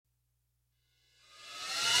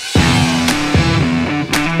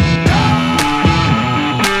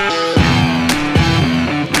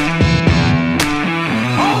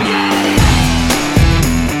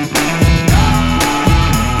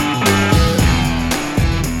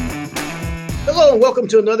Hello and welcome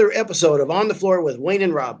to another episode of On the Floor with Wayne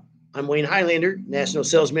and Rob. I'm Wayne Highlander, National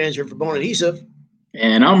Sales Manager for Bone Adhesive.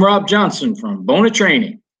 And I'm Rob Johnson from Bona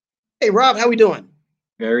Training. Hey Rob, how we doing?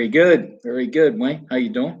 Very good. Very good, Wayne. How you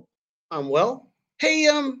doing? I'm well. Hey,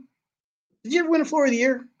 did you ever win a Floor of the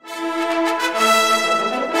Year?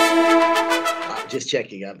 Just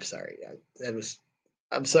checking. I'm sorry.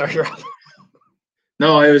 I'm sorry, Rob.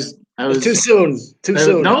 No, I was too soon. Too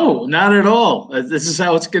soon. No, not at all. This is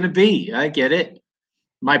how it's going to be. I get it.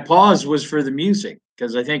 My pause was for the music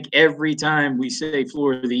because I think every time we say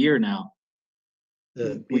Floor of the Year now,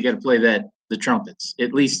 we got to play the trumpets,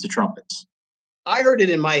 at least the trumpets. I heard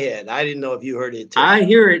it in my head. I didn't know if you heard it too. I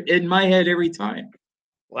hear it in my head every time.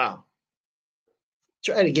 Wow.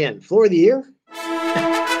 Try it again. Floor of the Year?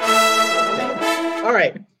 All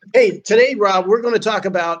right. Hey, today, Rob, we're going to talk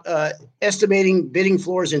about estimating bidding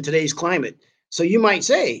floors in today's climate. So you might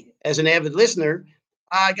say, as an avid listener,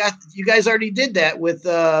 you guys already did that with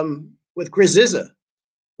Chris Zizza,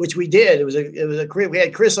 which we did. We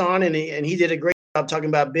had Chris on, and he did a great job talking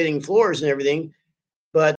about bidding floors and everything.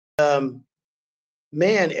 But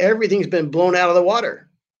man, everything's been blown out of the water.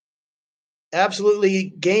 Absolutely,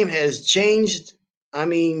 game has changed. I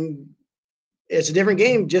mean, it's a different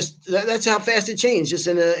game. Just that's how fast it changed, just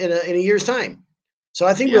in a year's time. So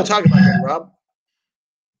I think we'll talk about that, Rob.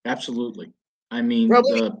 Absolutely. I mean,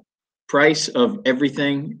 the price of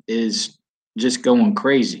everything is just going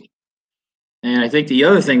crazy. And I think the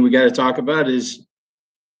other thing we got to talk about is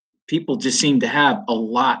people just seem to have a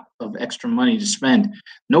lot of extra money to spend.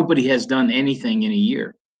 Nobody has done anything in a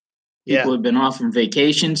year. People have been off on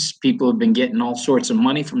vacations. People have been getting all sorts of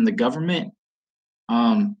money from the government.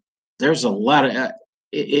 There's a lot of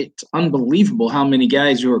it's unbelievable how many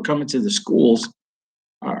guys who are coming to the schools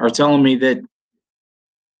are telling me that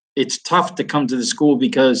it's tough to come to the school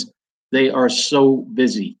because they are so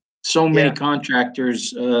busy. So many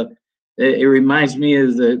contractors. It reminds me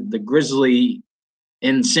of the grizzly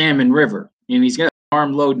in Salmon River, and he's got an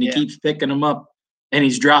armload and he keeps picking them up, and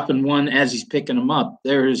he's dropping one as he's picking them up.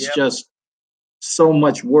 There is just so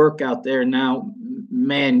much work out there now,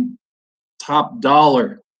 man. Top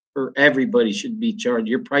dollar for everybody should be charged.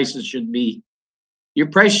 Your prices should be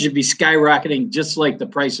skyrocketing, just like the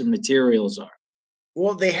price of materials are.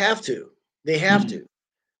 Well, they have to. They have to.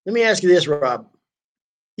 Let me ask you this, Rob.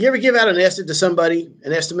 You ever give out an estimate to somebody,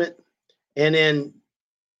 and then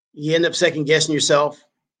you end up second guessing yourself,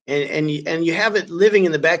 and you have it living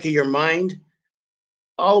in the back of your mind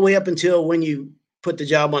all the way up until when you put the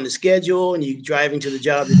job on the schedule and you driving to the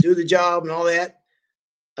job to do the job and all that?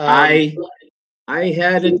 I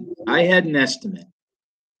had an estimate.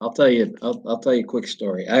 I'll tell you a quick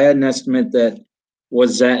story. I had an estimate that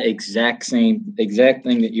was that exact thing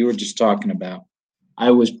that you were just talking about. I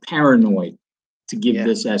was paranoid to give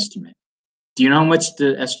this estimate. Do you know how much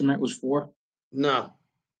the estimate was for? No.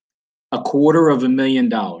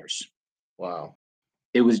 $250,000. Wow.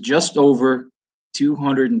 It was just over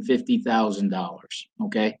 $250,000.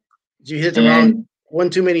 Okay. Did you hit the wrong one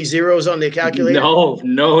too many zeros on the calculator? No.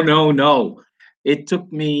 It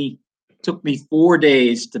took me 4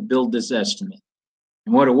 days to build this estimate.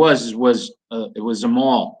 And what it was it was a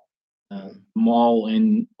mall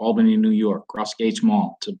in Albany, New York, Cross Gates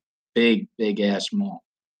Mall. It's a big ass mall.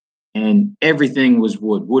 And everything was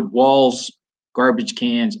wood walls, garbage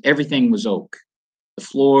cans, everything was oak. The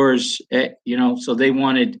floors, so they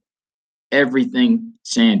wanted everything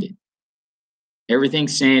sanded. Everything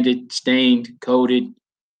sanded, stained, coated.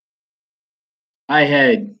 I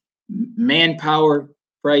had manpower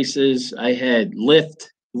prices. I had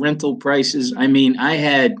lift rental prices. I mean, I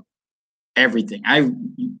had everything. I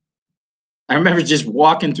remember just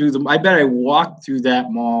walking through I bet I walked through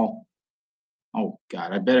that mall. Oh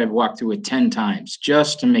God, I bet I walked through it 10 times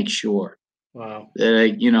just to make sure. Wow.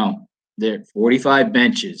 That there are 45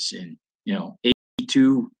 benches and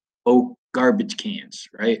 82 oak garbage cans,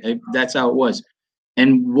 right? That's how it was.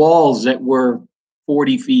 And walls that were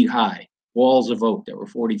 40 feet high, walls of oak that were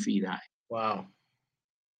 40 feet high. Wow.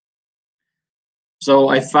 So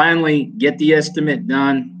I finally get the estimate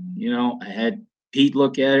done. I had Pete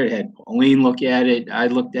look at it, I had Pauline look at it. I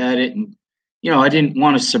looked at it and, I didn't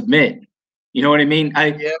want to submit. You know what I mean?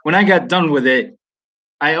 When I got done with it,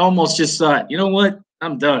 I almost just thought, you know what?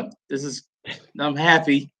 I'm done. I'm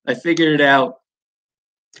happy. I figured it out.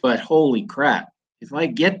 But holy crap, if I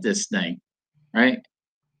get this thing, right?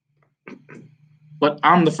 But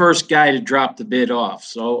I'm the first guy to drop the bid off.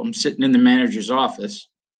 So I'm sitting in the manager's office,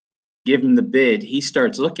 give him the bid. He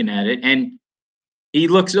starts looking at it and he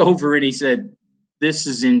looks over and he said, "This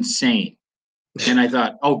is insane." And I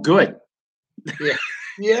thought, oh, good.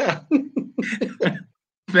 Yeah.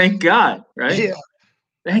 Thank God, right? Yeah.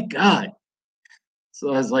 Thank God. So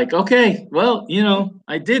I was like, okay, well,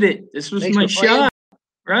 I did it. This was Thanks my for playing. shot,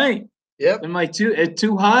 right? Yep. Am I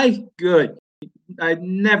too high? Good. I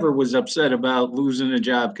never was upset about losing a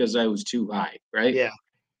job because I was too high, right? Yeah.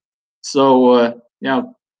 So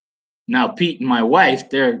now Pete and my wife,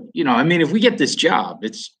 if we get this job,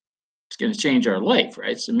 it's going to change our life,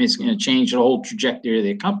 right? So, it's going to change the whole trajectory of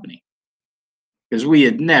the company because we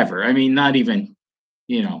had never, not even,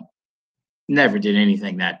 never did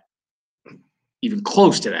anything that even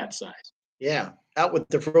close to that size. Yeah. Out with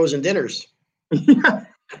the frozen dinners.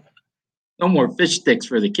 No more fish sticks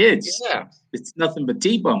for the kids. Yeah. It's nothing but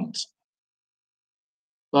T-bones.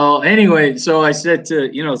 Well, anyway, so I said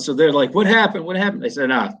so they're like, what happened? What happened? I said,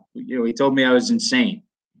 he told me I was insane.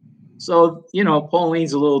 So,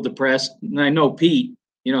 Pauline's a little depressed. And I know Pete,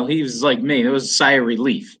 he was like me. It was a sigh of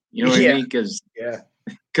relief. You know what I mean? Because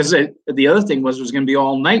the other thing was going to be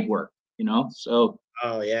all night work, So.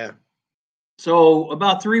 Oh, yeah. So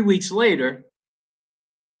about 3 weeks later,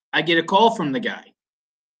 I get a call from the guy.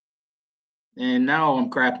 And now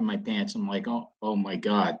I'm crapping my pants. I'm like, oh my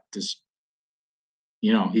God, this,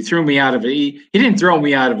 he threw me out of it. He didn't throw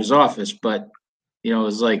me out of his office, but, it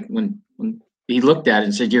was like when he looked at it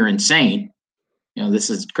and said, you're insane.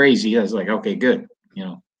 This is crazy. I was like, okay, good.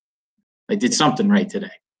 I did something right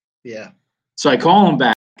today. Yeah. So I call him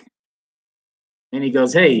back and he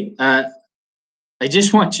goes, hey, I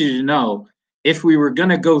just want you to know, if we were going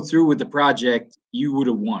to go through with the project, you would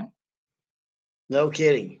have won. No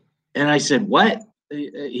kidding. And I said, what?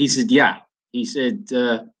 He said, yeah. He said,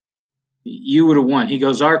 you would have won. He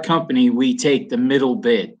goes, our company, we take the middle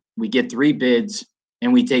bid. We get 3 bids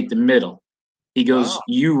and we take the middle. He goes, Wow.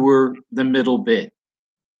 You were the middle bid.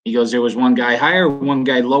 He goes, there was one guy higher, one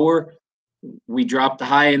guy lower. We dropped the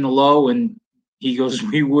high and the low. And he goes,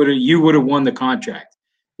 you would have won the contract.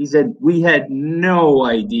 He said, we had no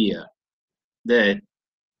idea that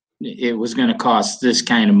it was going to cost this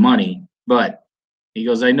kind of money, but he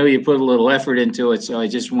goes, I know you put a little effort into it, so I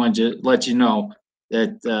just wanted to let you know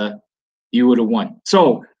that you would have won.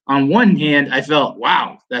 So on one hand, I felt,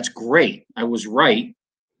 wow, that's great. I was right.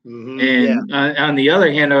 Mm-hmm. And on the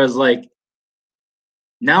other hand, I was like,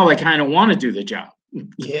 now I kind of want to do the job.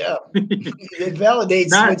 Yeah. It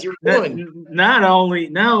validates what you're doing. Not only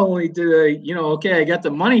did I, okay, I got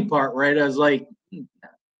the money part right. I was like,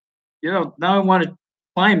 now I want to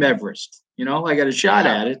climb Everest. I got a shot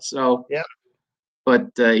at it. So, yeah.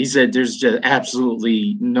 But he said there's just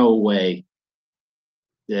absolutely no way.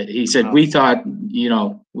 That he said we thought,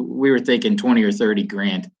 we were thinking 20 or 30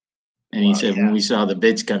 grand, and he said when we saw the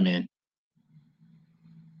bids come in.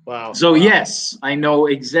 Wow. So yes, I know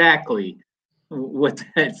exactly what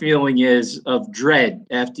that feeling is of dread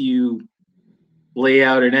after you lay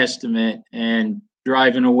out an estimate and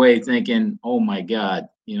driving away thinking, oh my God,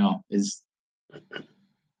 is.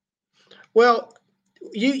 Well,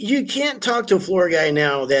 you can't talk to a floor guy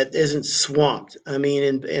now that isn't swamped.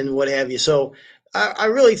 And what have you. So I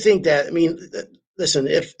really think that, listen,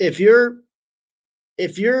 if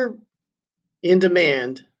you're in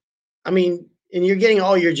demand, and you're getting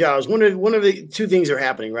all your jobs, one of the 2 things are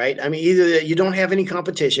happening, right? Either that you don't have any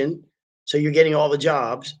competition, so you're getting all the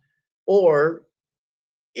jobs, or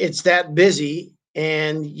it's that busy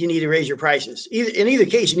and you need to raise your prices. In either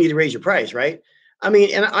case, you need to raise your price, right?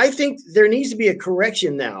 And I think there needs to be a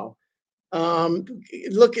correction now.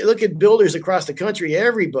 Look at builders across the country.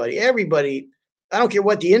 Everybody, I don't care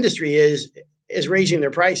what the industry is raising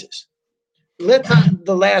their prices. Let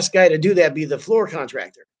the last guy to do that be the floor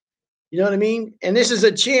contractor. You know what I mean? And this is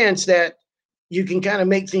a chance that you can kind of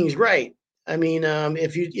make things right.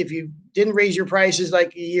 If you didn't raise your prices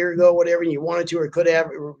like a year ago, whatever, and you wanted to or could have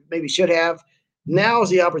or maybe should have, now is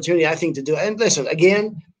the opportunity, I think, to do it. And listen,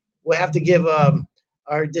 again, we'll have to give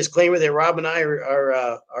our disclaimer that Rob and I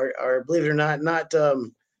are believe it or not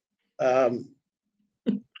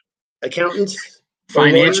accountants,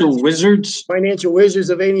 financial wizards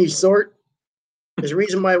of any sort. There's a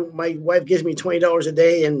reason my wife gives me $20 a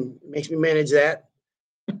day and makes me manage that.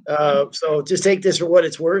 So just take this for what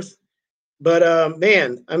it's worth. But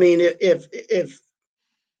man, if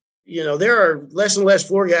there are less and less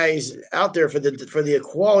floor guys out there for the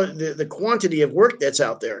equality, the quantity of work that's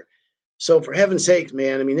out there. So for heaven's sakes,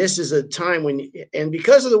 man, this is a time when, and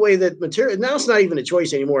because of the way that material, now it's not even a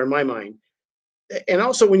choice anymore in my mind. And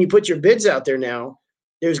also when you put your bids out there now,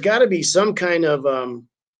 there's got to be some kind of, the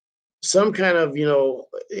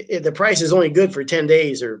price is only good for 10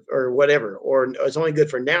 days or whatever, or it's only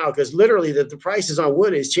good for now, because literally the prices on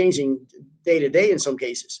wood is changing day to day in some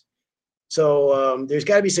cases. So there's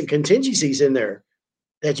got to be some contingencies in there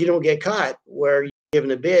that you don't get caught where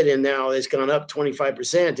given a bid, and now it's gone up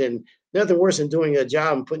 25%. And nothing worse than doing a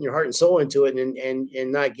job and putting your heart and soul into it,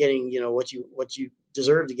 and not getting, what you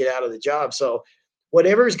deserve to get out of the job. So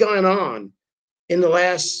whatever's gone on in the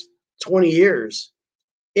last 20 years,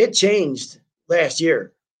 it changed last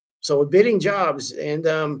year. So with bidding jobs, and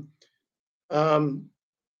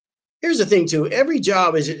here's the thing too: every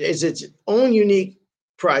job is its own unique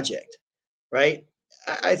project, right?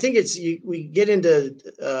 I think we get into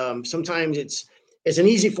sometimes it's an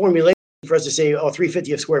easy formulation for us to say, oh,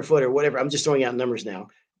 350 a square foot or whatever. I'm just throwing out numbers now,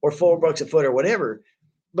 or $4 a foot or whatever.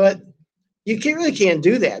 But you really can't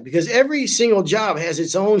do that, because every single job has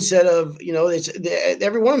its own set of,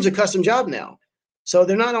 every one of them's a custom job now. So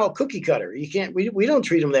they're not all cookie cutter. You can't, we don't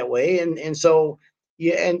treat them that way. And so,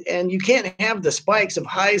 yeah, and you can't have the spikes of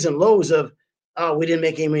highs and lows of, oh, we didn't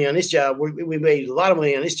make any money on this job. We made a lot of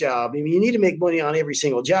money on this job. I mean, you need to make money on every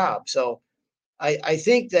single job. So I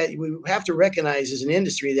think that we have to recognize as an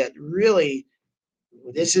industry that really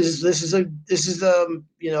this is a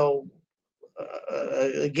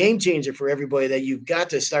game changer for everybody, that you've got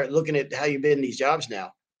to start looking at how you bid in these jobs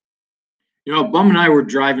now. Bum and I were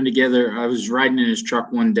driving together. I was riding in his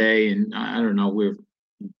truck one day, and I don't know, it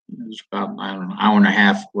was about, I don't know, hour and a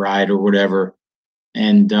half ride or whatever.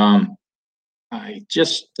 And I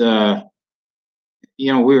just, we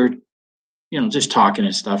were, just talking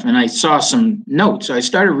and stuff. And I saw some notes. I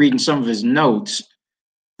started reading some of his notes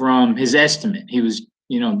from his estimate. He was,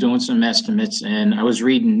 doing some estimates, and I was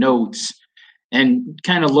reading notes and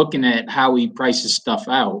kind of looking at how he prices stuff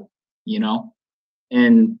out,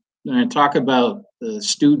 and when I talk about the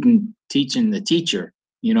student teaching the teacher,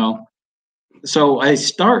 so I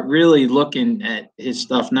start really looking at his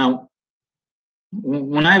stuff. Now,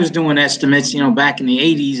 when I was doing estimates, back in the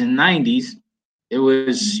 80s and 90s, it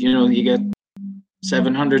was, you get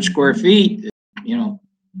 700 square feet,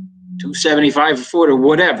 $275 a foot or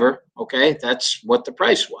whatever. Okay, that's what the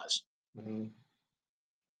price was. Mm-hmm.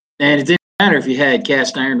 And it didn't matter if you had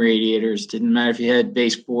cast iron radiators, didn't matter if you had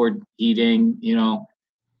baseboard heating,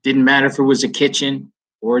 didn't matter if it was a kitchen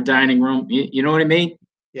or a dining room. You know what I mean?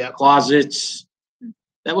 Yeah. Closets.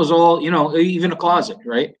 That was all, even a closet,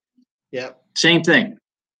 right? Yeah. Same thing.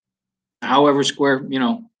 However, 6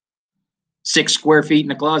 square feet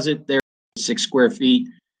in a closet, there, 6 square feet.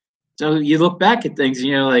 So you look back at things and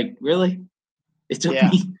you're like, really? It took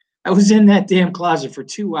me, I was in that damn closet for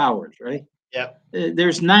 2 hours, right? Yeah.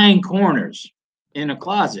 There's 9 corners in a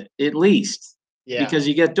closet, at least. Yeah. Because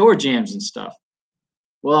you get door jams and stuff.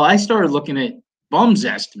 Well, I started looking at Bum's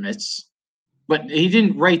estimates, but he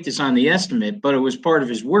didn't write this on the estimate, but it was part of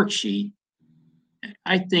his worksheet.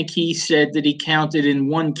 I think he said that he counted in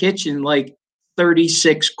one kitchen like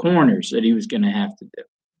 36 corners that he was going to have to do.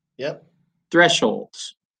 Yep.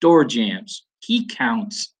 Thresholds, door jams. He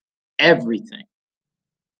counts everything.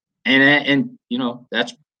 And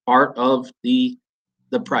that's part of the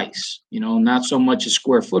price, not so much a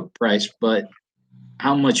square foot price, but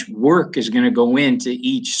how much work is going to go into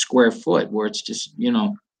each square foot, where it's just,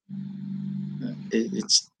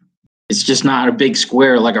 it's just not a big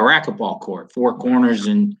square like a racquetball court, 4 corners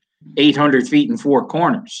and 800 feet and 4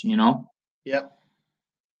 corners, Yep.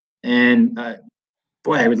 And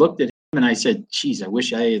boy, I looked at him and I said, geez, I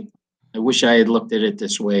wish I had looked at it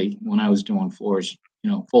this way when I was doing floors,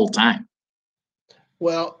 full time.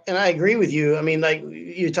 Well, and I agree with you. I mean, like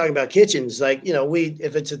you're talking about kitchens, like,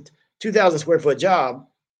 if it's a 2,000 square foot job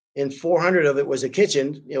and 400 of it was a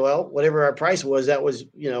kitchen, well, whatever our price was, that was,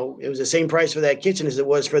 it was the same price for that kitchen as it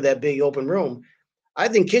was for that big open room. I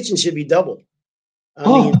think kitchens should be double. I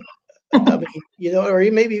mean, or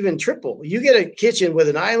maybe even triple. You get a kitchen with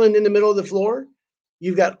an island in the middle of the floor.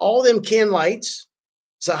 You've got all them can lights.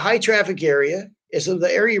 It's a high traffic area. It's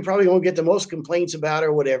the area you probably won't get the most complaints about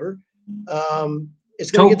or whatever. It's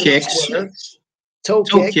going to get toe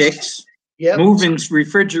kicks. Yep. Moving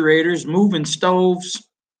refrigerators, moving stoves.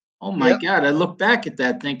 Oh my God. I look back at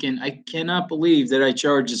that thinking, I cannot believe that I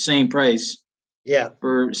charged the same price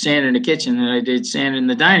for sand in the kitchen that I did sand in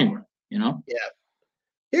the dining room, Yeah.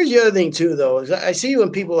 Here's the other thing too, though, is I see when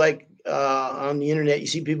people like on the internet, you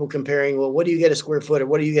see people comparing, well, what do you get a square foot or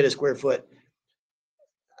what do you get a square foot?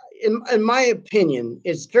 In my opinion,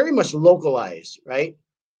 it's very much localized, right?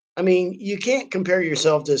 I mean, you can't compare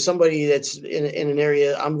yourself to somebody that's in an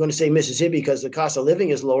area, I'm going to say Mississippi, because the cost of living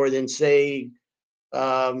is lower than, say,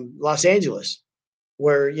 Los Angeles,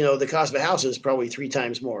 where, the cost of a house is probably 3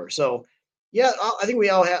 times more. So, yeah, I think we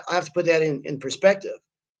all have to put that in perspective.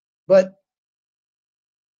 But,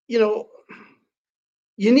 you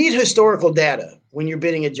need historical data when you're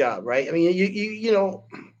bidding a job, right? I mean,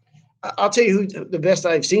 I'll tell you who the best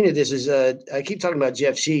I've seen at this is, I keep talking about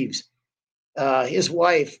Jeff Sheaves. his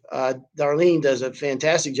wife, Darlene, does a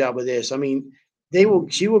fantastic job with this. I mean,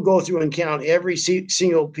 she will go through and count every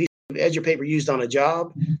single piece of edge of paper used on a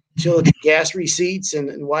job. She'll look at gas receipts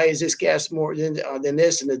and why is this gas more than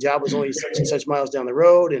this, and the job was only such and such miles down the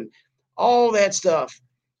road, and all that stuff.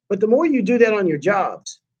 But the more you do that on your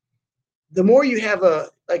jobs, the more you have a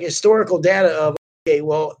like historical data of, okay,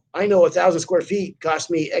 well, I know 1,000 square feet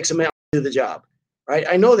cost me X amount to do the job, right?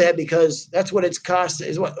 I know that because that's what it's cost,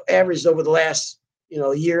 is what averaged over the last,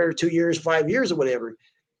 year, 2 years, 5 years, or whatever.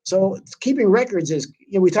 So keeping records is,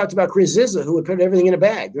 we talked about Chris Zizza, who would put everything in a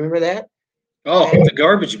bag. Remember that? Oh, the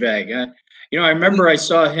garbage bag. I remember I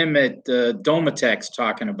saw him at Domatex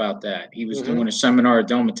talking about that. He was doing a seminar at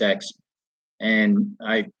Domatex, and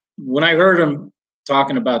when I heard him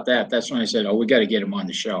talking about that, that's when I said, "Oh, we got to get him on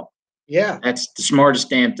the show." Yeah, that's the smartest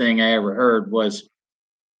damn thing I ever heard, was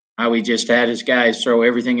how he just had his guys throw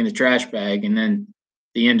everything in the trash bag, and then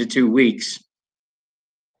the end of 2 weeks,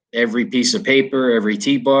 every piece of paper, every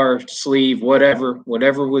T-bar, sleeve,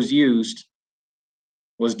 whatever was used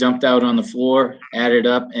was dumped out on the floor, added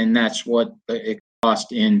up, and that's what it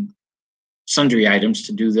cost in sundry items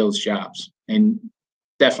to do those jobs. And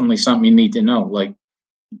definitely something you need to know, like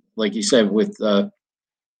you said, with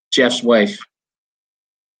Jeff's wife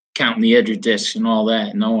counting the edge discs and all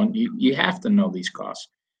that. You have to know these costs,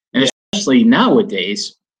 and especially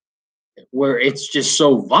nowadays where it's just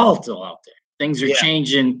so volatile out there. Things are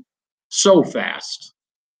changing so fast.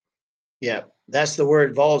 Yeah, that's the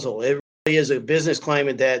word, volatile. It really is a business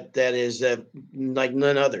climate that is like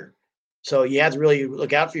none other. So you have to really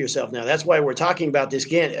look out for yourself now. That's why we're talking about this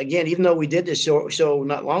again. Even though we did this show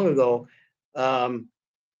not long ago,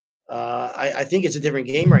 I think it's a different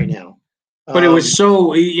game right now. But it was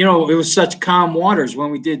so, it was such calm waters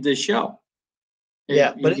when we did this show.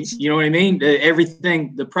 But you know what I mean?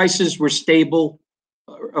 Everything, the prices were stable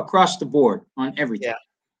across the board on everything. Yeah.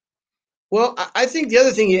 Well, I think the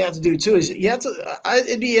other thing you have to do too is you have to.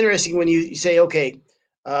 It'd be interesting when you say, okay,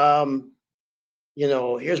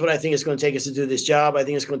 here's what I think it's going to take us to do this job. I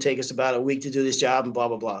think it's going to take us about a week to do this job, and blah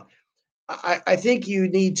blah blah. I think you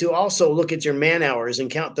need to also look at your man hours and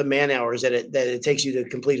count the man hours that it takes you to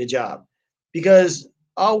complete a job, because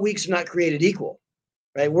all weeks are not created equal,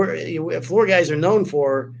 right? Floor guys are known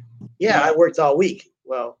for, I worked all week.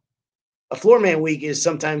 Well, a floorman week is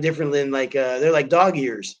sometimes different than they're like dog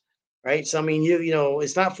years, right? So I mean,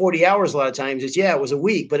 it's not 40 hours a lot of times. It was a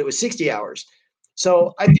week, but it was 60 hours.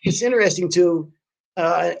 So I think it's interesting to,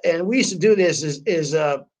 and we used to do this is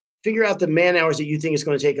figure out the man hours that you think it's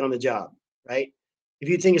going to take on the job, right? If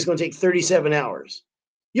you think it's going to take 37 hours,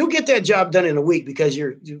 you'll get that job done in a week because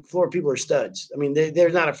your floor people are studs. I mean,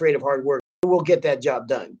 they're not afraid of hard work. We'll get that job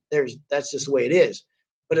done. That's just the way it is.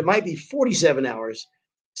 But it might be 47 hours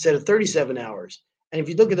instead of 37 hours. And if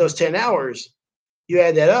you look at those 10 hours, you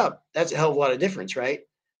add that up, that's a hell of a lot of difference, right?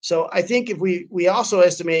 So I think if we also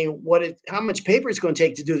estimate how much paper it's going to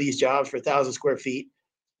take to do these jobs for 1,000 square feet,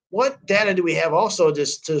 what data do we have also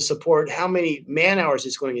just to support how many man hours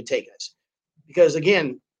it's going to take us? Because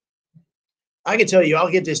again, I can tell you, I'll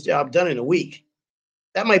get this job done in a week.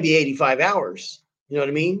 That might be 85 hours. You know what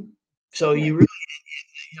I mean? So you really,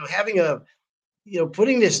 having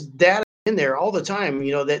putting this data in there all the time,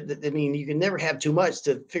 I mean, you can never have too much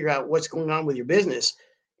to figure out what's going on with your business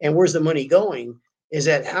and where's the money going. Is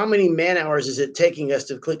that how many man hours is it taking us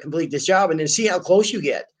to complete this job, and then see how close you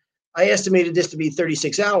get. I estimated this to be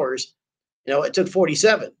 36 hours. It took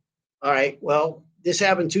 47. All right. Well, this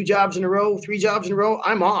happened 2 jobs in a row, 3 jobs in a row.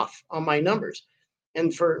 I'm off on my numbers.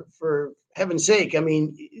 And for heaven's sake, I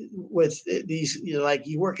mean, with these, like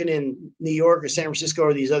you working in New York or San Francisco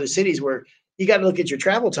or these other cities where you got to look at your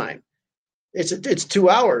travel time. It's 2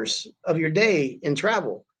 hours of your day in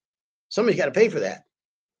travel. Somebody's got to pay for that.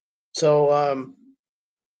 So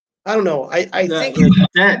I don't know. I think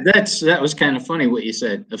that was kind of funny what you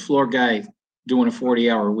said. The floor guy doing a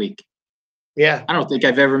 40-hour week. Yeah. I don't think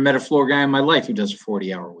I've ever met a floor guy in my life who does a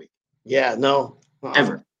 40-hour week. Yeah. No.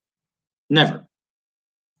 Ever. Never.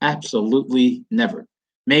 Absolutely never.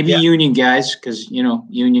 Maybe union guys, because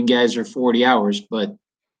union guys are 40 hours, but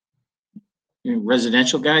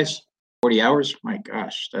residential guys, 40 hours. My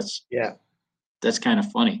gosh, that's kind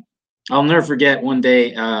of funny. I'll never forget one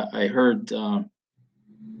day I heard.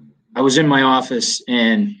 I was in my office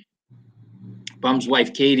and Bum's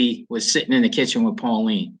wife Katie was sitting in the kitchen with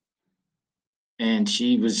Pauline, and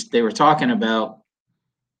they were talking about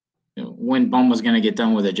when Bum was going to get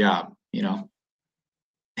done with a job,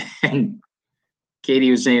 and Katie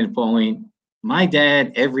was saying to Pauline, my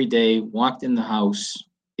dad every day walked in the house.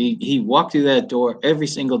 He walked through that door every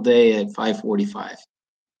single day at 5:45.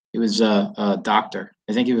 He was a doctor.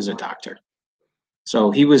 I think he was a doctor. So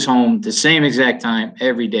he was home the same exact time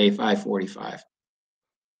every day, 5:45.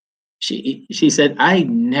 She said, I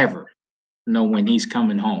never know when he's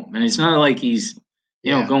coming home. And it's not like he's,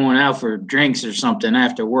 going out for drinks or something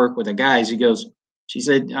after work with the guys. She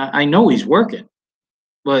said, I know he's working,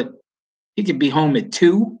 but he could be home at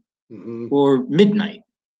 2 or midnight.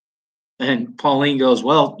 And Pauline goes,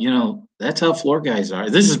 well, that's how floor guys are.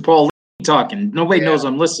 This is Pauline talking. Nobody knows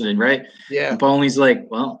I'm listening, right? Yeah. And Pauline's like,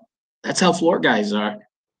 well, that's how floor guys are.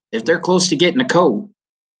 If they're close to getting a coat,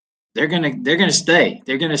 they're gonna stay.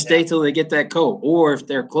 They're gonna stay till they get that coat. Or if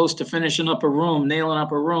they're close to finishing up a room, nailing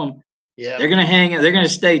up a room, they're gonna hang it. They're gonna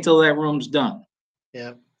stay till that room's done.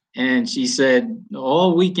 Yeah. And she said,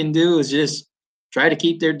 all we can do is just try to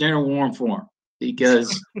keep their dinner warm for them.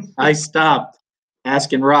 Because I stopped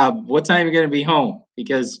asking Rob, what time are you gonna be home?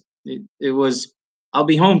 Because it was, I'll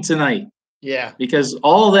be home tonight. Yeah. Because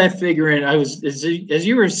all that figuring, I was as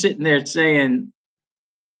you were sitting there saying,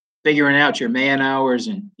 figuring out your man hours,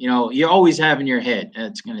 and you always have in your head,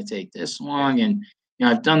 it's going to take this long, and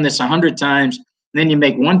I've done this 100 times. And then you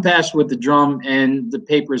make one pass with the drum, and the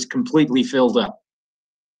paper is completely filled up.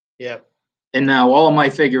 Yeah. And now all of my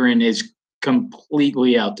figuring is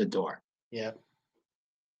completely out the door. Yeah.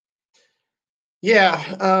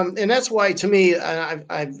 Yeah, and that's why, to me, I'm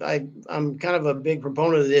kind of a big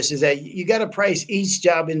proponent of this. Is that you got to price each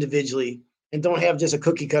job individually, and don't have just a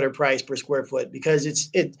cookie cutter price per square foot, because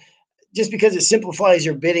just because it simplifies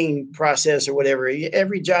your bidding process or whatever.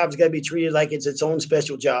 Every job's got to be treated like it's its own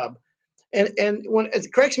special job. And when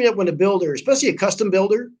it cracks me up when a builder, especially a custom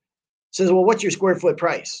builder, says, "Well, what's your square foot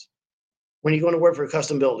price when you're going to work for a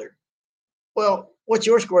custom builder?" Well, what's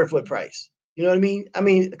your square foot price? You know what I mean? I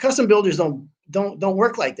mean, custom builders don't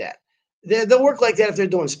work like that. They'll work like that if they're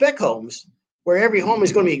doing spec homes, where every home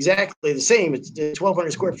is going to be exactly the same. It's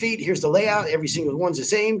 1,200 square feet. Here's the layout. Every single one's the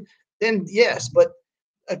same. Then yes, but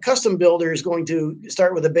a custom builder is going to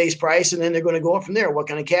start with a base price, and then they're going to go up from there. What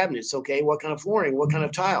kind of cabinets? Okay, what kind of flooring? What kind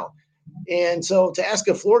of tile? And so to ask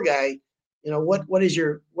a floor guy, what is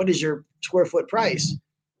your square foot price?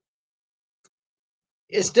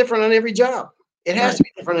 It's different on every job. It has to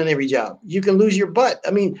be different on every job. You can lose your butt.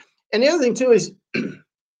 I mean, and the other thing too is,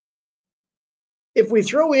 if we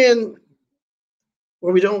throw in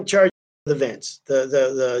where we don't charge the vents,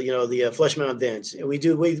 the flush mount vents, and we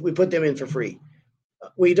put them in for free.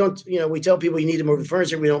 We don't, we tell people you need to move the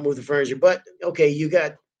furniture. We don't move the furniture, but okay, you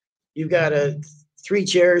got 3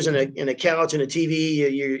 chairs and a couch and a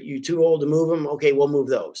TV. You're too old to move them. Okay, we'll move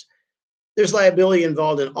those. There's liability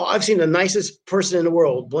involved in all. I've seen the nicest person in the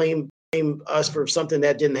world blame us for something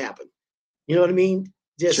that didn't happen. You know what I mean?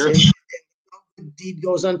 Just Sure. and deed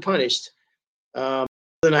goes unpunished.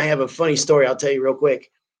 Then I have a funny story I'll tell you real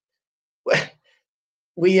quick.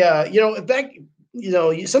 We back.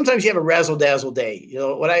 Sometimes you have a razzle dazzle day.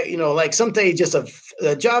 Like some day just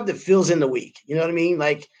a job that fills in the week. You know what I mean?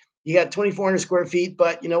 Like you got 2,400 square feet,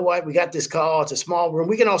 but you know what? We got this call. It's a small room.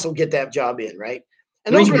 We can also get that job in, right?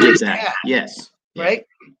 And those were nice to have, yes. Right?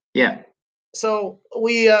 Yeah. So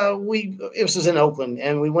it was in Oakland,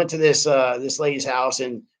 and we went to this lady's house,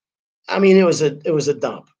 and I mean it was a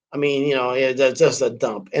dump. I mean, just a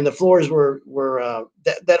dump, and the floors were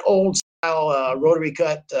that old style rotary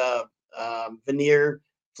cut veneer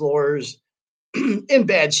floors in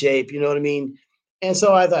bad shape. You know what I mean? And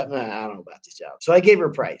so I thought, I don't know about this job. So I gave her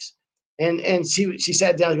a price, and she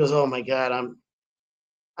sat down and goes, "Oh my God,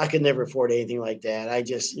 I could never afford anything like that. I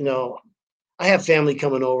just, I have family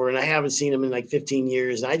coming over, and I haven't seen them in like 15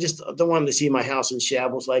 years. And I just don't want them to see my house in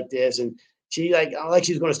shambles like this." And she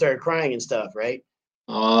she was going to start crying and stuff, right?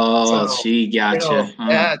 Oh, so, she got you.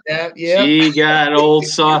 Yeah. She got old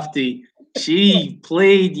softy. She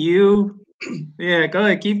played you. Yeah, go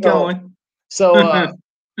ahead, keep going. So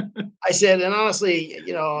I said, and honestly,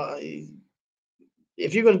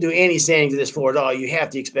 if you're going to do any sanding to this floor at all, you have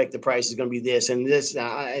to expect the price is going to be this, and this.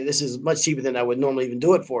 This is much cheaper than I would normally even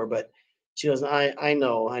do it for. But she goes, I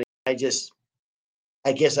know, honey. I guess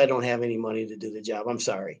I don't have any money to do the job. I'm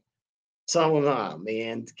sorry. So I'm like, oh,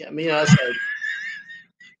 man. I mean, it's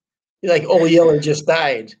like old Yeller just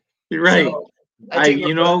died. Right.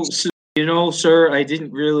 So sir, I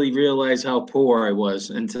didn't really realize how poor I was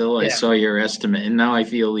until I saw your estimate, and now I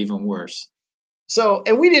feel even worse. So,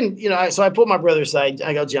 and we didn't, so I pulled my brother aside.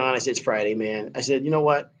 I go, John, I said, it's Friday, man. I said, you know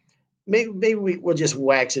what? Maybe we'll just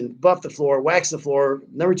wax the floor,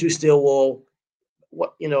 number 2 steel wool,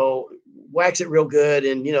 wax it real good,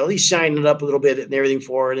 and at least shine it up a little bit and everything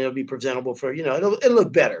for it, and it'll be presentable for it'll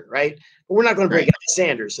look better, right? But we're not going to break out the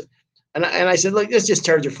sanders. And I said, look, let's just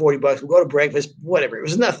charge her $40. We'll go to breakfast, whatever. It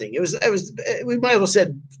was nothing. We might as well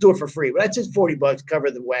said do it for free, but I said $40,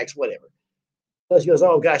 cover the wax, whatever. So she goes,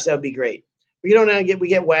 oh gosh, that would be great. We go down and we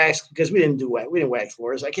get waxed because we didn't wax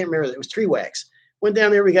floors. I can't remember. It was tree wax. Went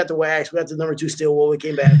down there, we got the wax, we got the number 2 steel wool, we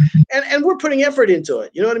came back. And we're putting effort into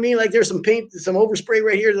it. You know what I mean? Like there's some paint, some overspray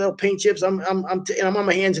right here, the little paint chips. I'm on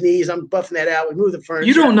my hands and knees, I'm buffing that out. We move the furniture.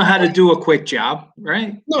 You don't know how to do a quick job,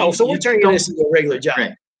 right? No, so we're turning this into a regular job.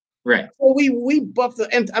 Right. So we buff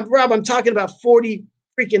and Rob, I'm talking about $40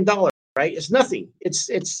 freaking dollars, right? It's nothing.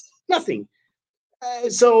 It's nothing.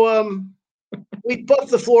 We buff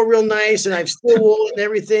the floor real nice, and I've steel wool and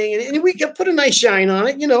everything, and we can put a nice shine on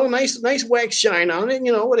it, nice wax shine on it,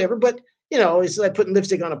 whatever. But it's like putting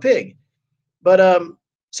lipstick on a pig. But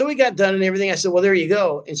so we got done and everything. I said, well, there you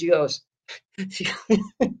go. And she goes,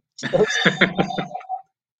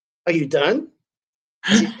 are you done?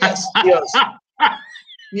 Yes. She goes,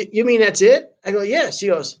 you mean that's it? I go, yes. She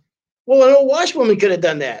goes, well, an old washwoman could have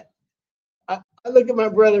done that. I look at my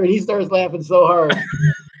brother and he starts laughing so hard.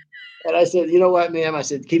 And I said, you know what, ma'am? I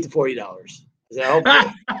said, keep the $40. I said,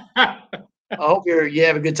 I hope you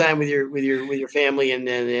have a good time with your family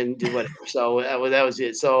and do whatever. So that was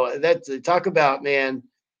it. So that's talk about, man,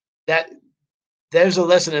 there's a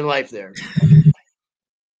lesson in life there.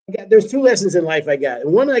 There's 2 lessons in life I got.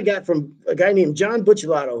 And one I got from a guy named John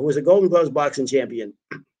Bucciolato, who was a Golden Gloves boxing champion.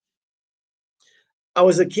 I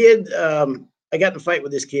was a kid. I got in a fight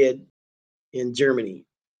with this kid in Germany.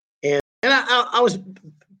 And I was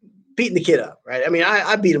beating the kid up, right? I mean,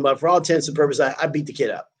 I beat him up for all intents and purposes. I beat the kid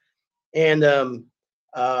up, and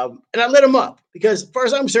I let him up because, as far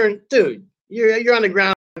as I'm concerned, dude, you're on the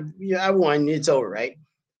ground. I won. It's over, right?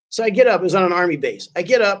 So I get up. It was on an army base. I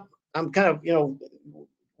get up. I'm kind of,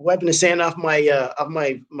 wiping the sand off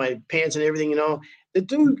my pants and everything. The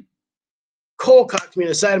dude cold cocked me in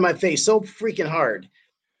the side of my face so freaking hard,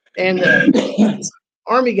 and this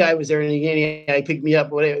army guy was there, and he picked me up.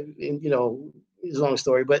 Whatever, and, it's a long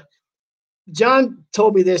story, but John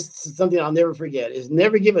told me this, something I'll never forget, is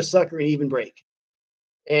never give a sucker an even break.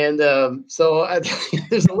 And so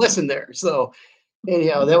there's a lesson there. So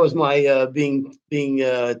anyhow, that was my being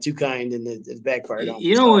too kind, and it backfired on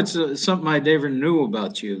me. It's something I never knew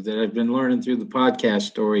about you that I've been learning through the podcast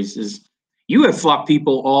stories is you have fought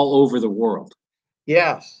people all over the world.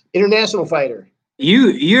 Yes, international fighter.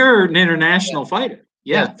 You're an international fighter.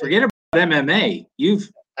 Yeah, forget about MMA.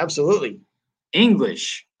 You've absolutely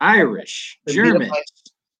English, Irish, German.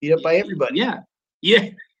 Beat up by everybody. Yeah.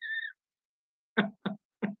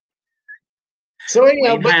 So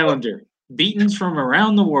anyhow, Wayne Highlander, beatings from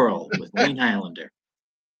around the world with Wayne Highlander.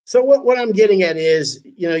 So what I'm getting at is,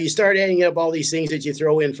 you start adding up all these things that you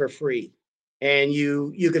throw in for free, and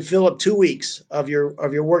you could fill up 2 weeks of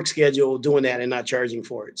your work schedule doing that and not charging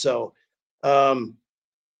for it. So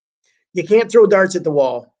you can't throw darts at the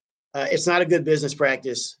wall. It's not a good business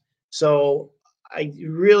practice. So I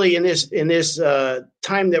really, in this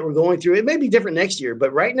time that we're going through, it may be different next year,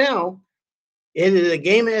 but right now, the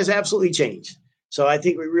game has absolutely changed. So I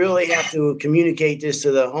think we really have to communicate this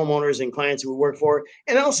to the homeowners and clients who we work for.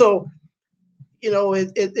 And also,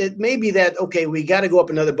 it may be that, okay, we got to go up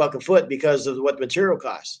another $1 a foot because of what the material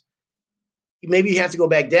costs. Maybe you have to go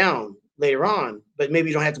back down later on, but maybe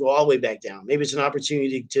you don't have to go all the way back down. Maybe it's an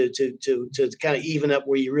opportunity to kind of even up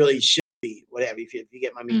where you really should be, whatever, if you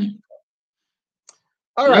get my meaning.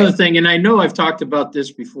 Another thing, and I know I've talked about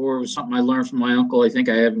this before, it was something I learned from my uncle. I think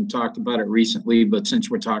I haven't talked about it recently, but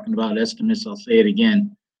since we're talking about estimates, I'll say it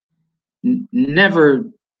again. Never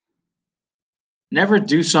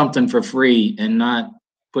do something for free and not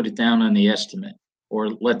put it down on the estimate or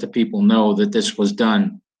let the people know that this was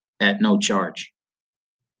done at no charge.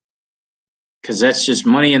 Because that's just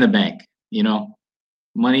money in the bank,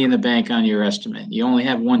 money in the bank on your estimate. You only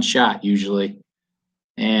have one shot usually.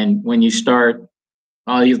 And when you start,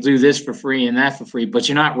 you'll do this for free and that for free, but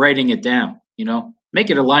you're not writing it down, make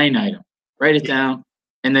it a line item, write it down,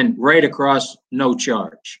 and then write across no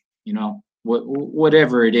charge,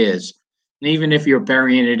 whatever it is. And even if you're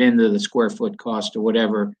burying it into the square foot cost or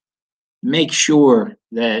whatever, make sure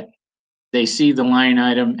that they see the line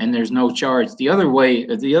item and there's no charge. The other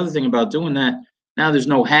thing about doing that, now there's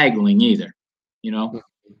no haggling either,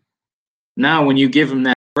 Now when you give them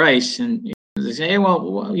that price and they say, hey,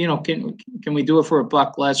 well, can we do it for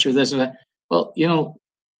 $1 less or this or that? Well,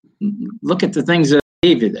 look at the things that I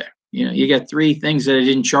gave you there. You got 3 things that I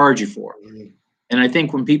didn't charge you for. And I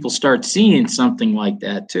think when people start seeing something like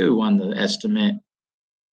that too on the estimate,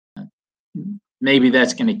 maybe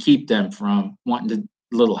that's going to keep them from wanting to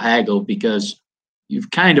little haggle because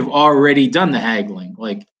you've kind of already done the haggling.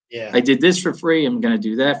 Like, I did this for free. I'm going to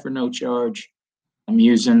do that for no charge. I'm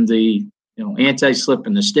using the anti-slip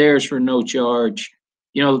in the stairs for no charge.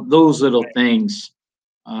 Those little things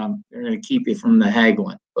They're going to keep you from the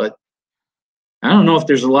haggling. But I don't know if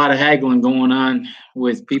there's a lot of haggling going on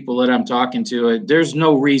with people that I'm talking to. There's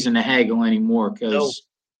no reason to haggle anymore because,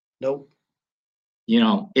 Nope.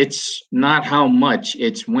 It's not how much,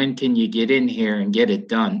 it's when can you get in here and get it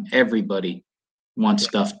done. Everybody wants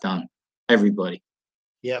stuff done. Everybody.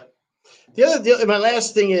 Yep. My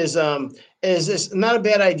last thing is it's not a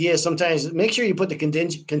bad idea. Sometimes make sure you put the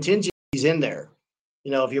contingencies in there.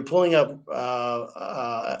 If you're pulling up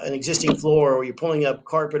an existing floor or you're pulling up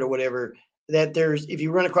carpet or whatever, that if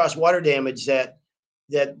you run across water damage, that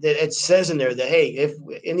it says in there that, hey, if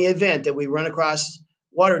in the event that we run across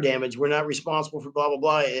water damage, we're not responsible for blah blah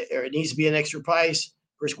blah, or it needs to be an extra price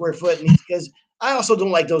per square foot. Because I also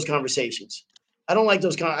don't like those conversations. I don't like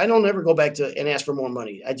those. I don't ever go back to and ask for more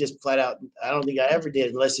money. I just flat out, I don't think I ever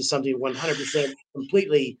did, unless it's something 100%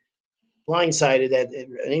 completely blindsided that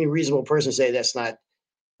any reasonable person say that's not.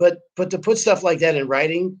 But to put stuff like that in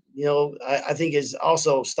writing, I think is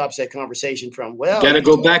also stops that conversation from, well, got to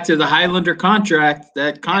go back to the Highlander contract.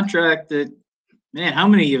 That contract that, man, how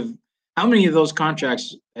many of those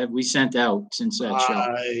contracts have we sent out since that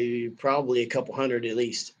show? Probably a couple hundred at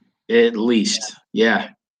least. At least, yeah.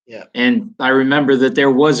 Yeah. And I remember that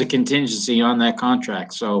there was a contingency on that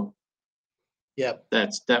contract. So yep.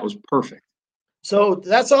 That was perfect. So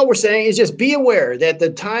that's all we're saying is just be aware that the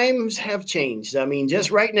times have changed. I mean, just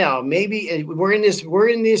right now, maybe we're in this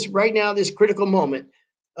right now, this critical moment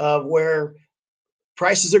of where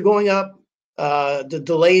prices are going up, the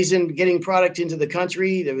delays in getting product into the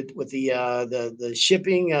country with the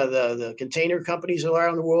shipping, the container companies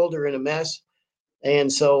around the world are in a mess.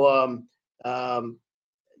 And so,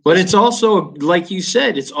 but it's also, like you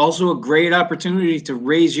said, it's also a great opportunity to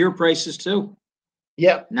raise your prices too.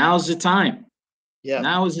 Yeah. Now's the time. Yeah.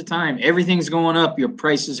 Now is the time. Everything's going up. Your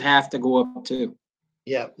prices have to go up too.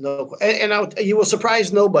 Yeah. No. And you will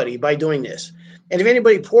surprise nobody by doing this. And if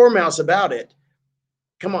anybody poor mouths about it,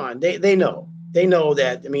 come on, they know. They know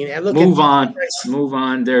that. I mean, and move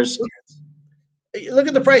on. There's look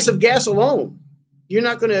at the price of gas alone. You're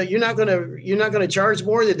not gonna charge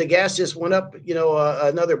more that the gas just went up,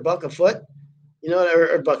 another buck a foot, or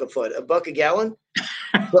a buck a foot, a buck a gallon.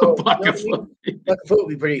 So, a buck a foot. Buck a foot would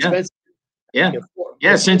be pretty expensive. Yeah.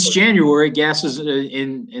 Since January, gas is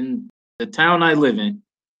in the town I live in,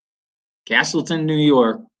 Castleton, New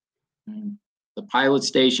York, the pilot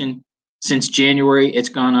station. Since January, it's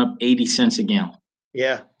gone up 80 cents a gallon.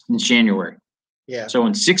 Yeah. Since January. Yeah. So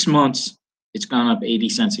in 6 months, it's gone up 80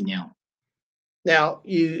 cents a gallon. Now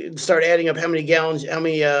you start adding up how many gallons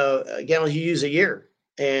you use a year,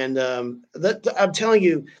 and I'm telling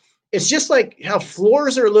you, it's just like how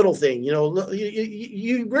floors are a little thing.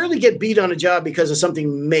 You rarely get beat on a job because of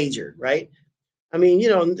something major, right? I mean,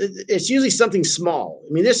 it's usually something small.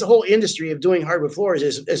 I mean, this whole industry of doing hardwood floors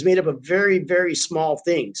is made up of very, very small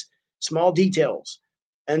things, small details.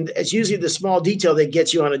 And it's usually the small detail that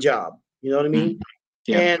gets you on a job. You know what I mean?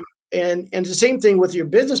 Yeah. And the same thing with your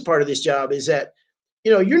business part of this job is that,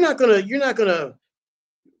 you're not gonna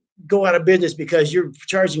go out of business because you're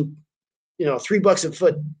charging, $3 a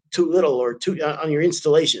foot too little or too on your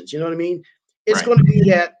installations. You know what I mean? It's going to be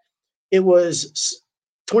that it was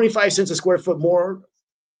 25 cents a square foot more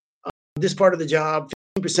on this part of the job,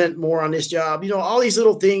 15% more on this job. All these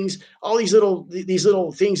little things, these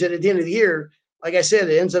little things that at the end of the year, like I said,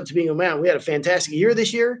 it ends up to being, man, we had a fantastic year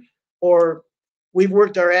this year, or we've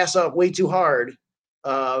worked our ass off way too hard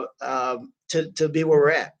to be where we're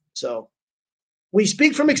at. So we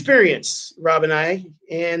speak from experience, Rob and I,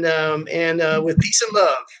 and with peace and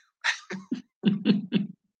love.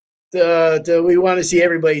 We want to see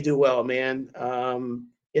everybody do well, man.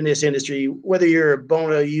 In this industry, whether you're a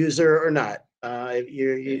Bona user or not.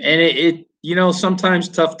 Sometimes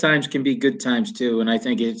tough times can be good times too, and I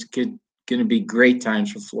think it's going to be great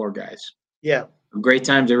times for floor guys. Yeah, a great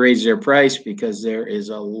time to raise their price because there is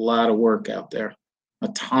a lot of work out there, a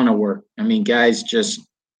ton of work. I mean, guys, just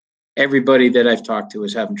everybody that I've talked to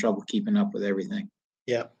is having trouble keeping up with everything.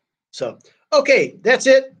 Yeah. So, okay, that's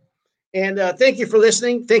it. And thank you for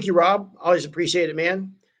listening. Thank you, Rob. Always appreciate it,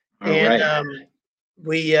 man. All right.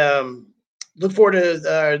 We look forward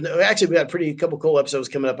to. Actually, we got a couple cool episodes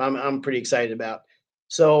coming up. I'm pretty excited about.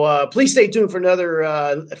 So please stay tuned for another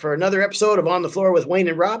episode of On the Floor with Wayne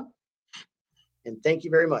and Rob. And thank you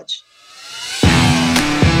very much.